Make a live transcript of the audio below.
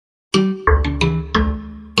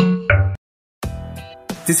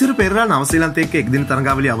තිසර පෙරේරා නවසීලන්තයේ එක්ක එක්දින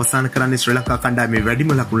තරඟාවලිය අවසන් කරන්නේ ශ්‍රී ලංකා කණ්ඩායමේ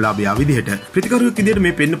වැඩිම ලකුණු ලාභියා විදිහට. ප්‍රතිකරුවෙක් විදිහට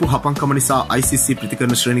මේ පෙන්නපු හපංකම නිසා ICC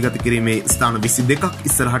ප්‍රතිකරණ ශ්‍රේණිගත කිරීමේ ස්ථාන 22ක්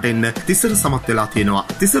ඉස්සරහට එන්න තිසර සමත් වෙලා තියෙනවා.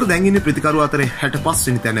 තිසර දැන් ඉන්නේ ප්‍රතිකරුව අතරේ 65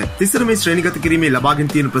 වෙනි තැන. තිසර මේ ශ්‍රේණිගත කිරීමේ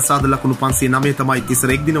ලබාගෙන තියෙන ප්‍රසාද ලකුණු 509 තමයි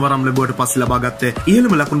තිසර එක්දින වරම් ලැබුවට පස්සේ ලබාගත්ත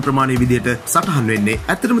ඉහළම ලකුණු ප්‍රමාණය විදිහට සටහන් වෙන්නේ.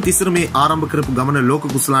 ඇත්තටම තිසර මේ ආරම්භ කරපු ගමන ලෝක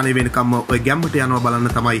කුසලානේ වෙනකම්ම ඔය ගැම්මට යනවා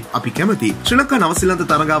බලන්න තමයි අපි කැමති. ශ්‍රී ලංකා නවසීලන්ත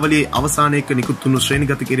තරඟාවලියේ අවසානයේක නිකුත් වුණු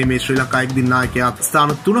ශ්‍රේණිගත කිරීමේ ශ්‍රී ලංකා එක්දින නායකයා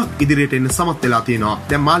ස්ථාන 3ක් ඉදිරියට එන්න සමත් වෙලා තියෙනවා.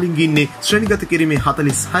 දැන් මාලිංගි ඉන්නේ ශ්‍රේණිගත කිරීමේ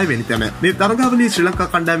 46 වෙනි තැන. මේ තරඟාවලියේ ශ්‍රී ලංකා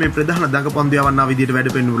කණ්ඩායමේ ප්‍රධාන දඟපන්දු යවන්නා විදිහට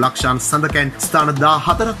වැඩපෙන්නු ලක්ෂාන් සඳකැන් ස්ථාන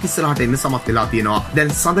 14ක් ඉස්සරහට එන්න සමත් වෙලා තියෙනවා.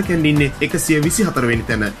 දැන් සඳකැන් ඉන්නේ 124 වෙනි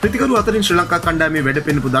තැන. ප්‍රතිකරු අතරින් ශ්‍රී ලංකා කණ්ඩායමේ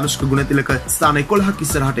වැඩපෙන්නපු ධනුෂ්ක ගුණතිලක ස්ථාන 11ක්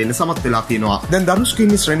ඉස්සරහට එන්න සමත් වෙලා තියෙනවා. දැන් ධනුෂ්ක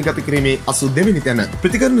ඉන්නේ ශ්‍රේණිගත කිරීමේ 82 වෙනි තැන.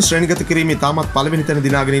 ප්‍රතිකරණ ශ්‍රේණිගත කිරීමේ තාමත් පළවෙනි තැන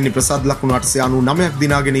දිනාගෙන ඉන්නේ ප්‍රසාද ලකුණු 899ක්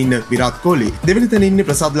දිනාගෙන ඉන්න විරාට් කොහ්ලි. දෙවෙනි තැන ඉන්නේ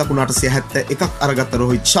ප්‍රසාද ලකුණු 871ක් අරගත්ත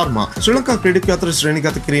රෝහිත් ශර්මා. ශ්‍රී ලංකා ක්‍රීඩකයෝ අතර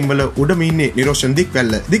ශ්‍රේණිගත කිරීම වල උඩම ඉන්නේ නිරෝෂන්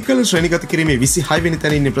දික්වැල්ල. දික්වැල්ල ශ්‍රේණිගත කිරීමේ 26 වෙනි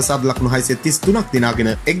තැන ඉන්නේ ප්‍රසාද ලකුණු 633ක්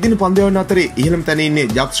දිනාගෙන. එක්දින පන්දු යවන අතරේ ඉහළම තැන ඉන්නේ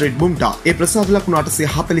ජස්ප්‍රීත් බුම්ටා. ඒ ප්‍රසාද ලකුණු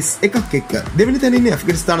 841ක් එක්ක. දෙවෙනි තැන ඉන්නේ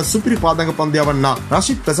ඇෆ්ගනිස්තාන සුපිරි පාදංග පන්දු යවන්න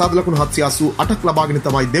රෂිද් ප්‍රසාද ලකුණු 788ක් ලබාගෙන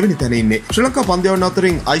තමයි දෙවෙනි තැන ඉන්නේ. ශ්‍රී ලංකා පන්දු යවන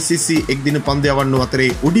අතරින් ICC එක්දින පන්දු යවන්න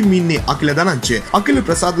අතරේ උඩින් ඉන්නේ අකිල දනංචය. අකිල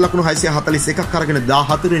ප්‍රසාද ලකුණු 641ක් අරගෙන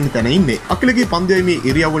 14 වෙනි තැන ඉන්නේ. අකිලගේ පන්දු යීමේ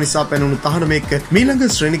ඉරියව්ව නිසා පැනුණු තහනම එක්ක මීළඟ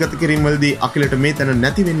ශ්‍රේණිගත කිරීම වලදී අකිලට මේ තැන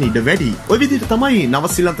නැති වෙන්න ඉඩ වැඩි. ඔය විදිහට තමයි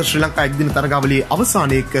නවසීලන්ත ශ්‍රී ලංකා එක්දින තරඟාවලියේ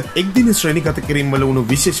අවසානයේ එක්දින ශ්‍රේණිගත කිරීම වල වුණු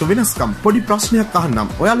විශේෂ වෙනස්කම්. පොඩි ප්‍රශ්නයක්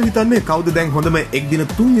අහන්නම්. ඔයාලා හිතන්නේ කවුද දැන් හොඳම එක්දින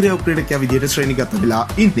තුන් ඉරියව් ක්‍රීඩකයා විදිහට ශ්‍රේණිගත වෙලා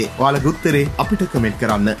ඉන්නේ? ඔයාලගේ උත්තරේ අපිට කමෙන්ට්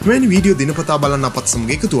කරන්න. මෙවැනි වීඩියෝ දිනපතා බලන්න අපත්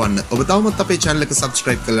සමග එකතු වෙන්න. ඔබ තවමත් අපේ channel එක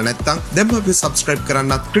subscribe කරලා නැත්නම් දැන්ම අපි subscribe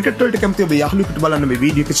කරන්නත් ක්‍රිකට් වලට කැමති ඔබ යාළුවෙකුට බලන්න මේ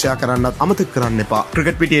වීඩියෝ එක share කරන්නත් අමතක කරන්න එපා.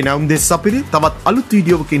 ක්‍රිකට් පිටියේ නැවුම් දෙස් අපිරි තවත් අලුත්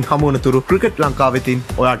වීඩියෝවකින් හමු වනතුරු ක්‍රිකට් ලංකාවෙතින්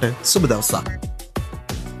ඔයාට සුබ දවසක්.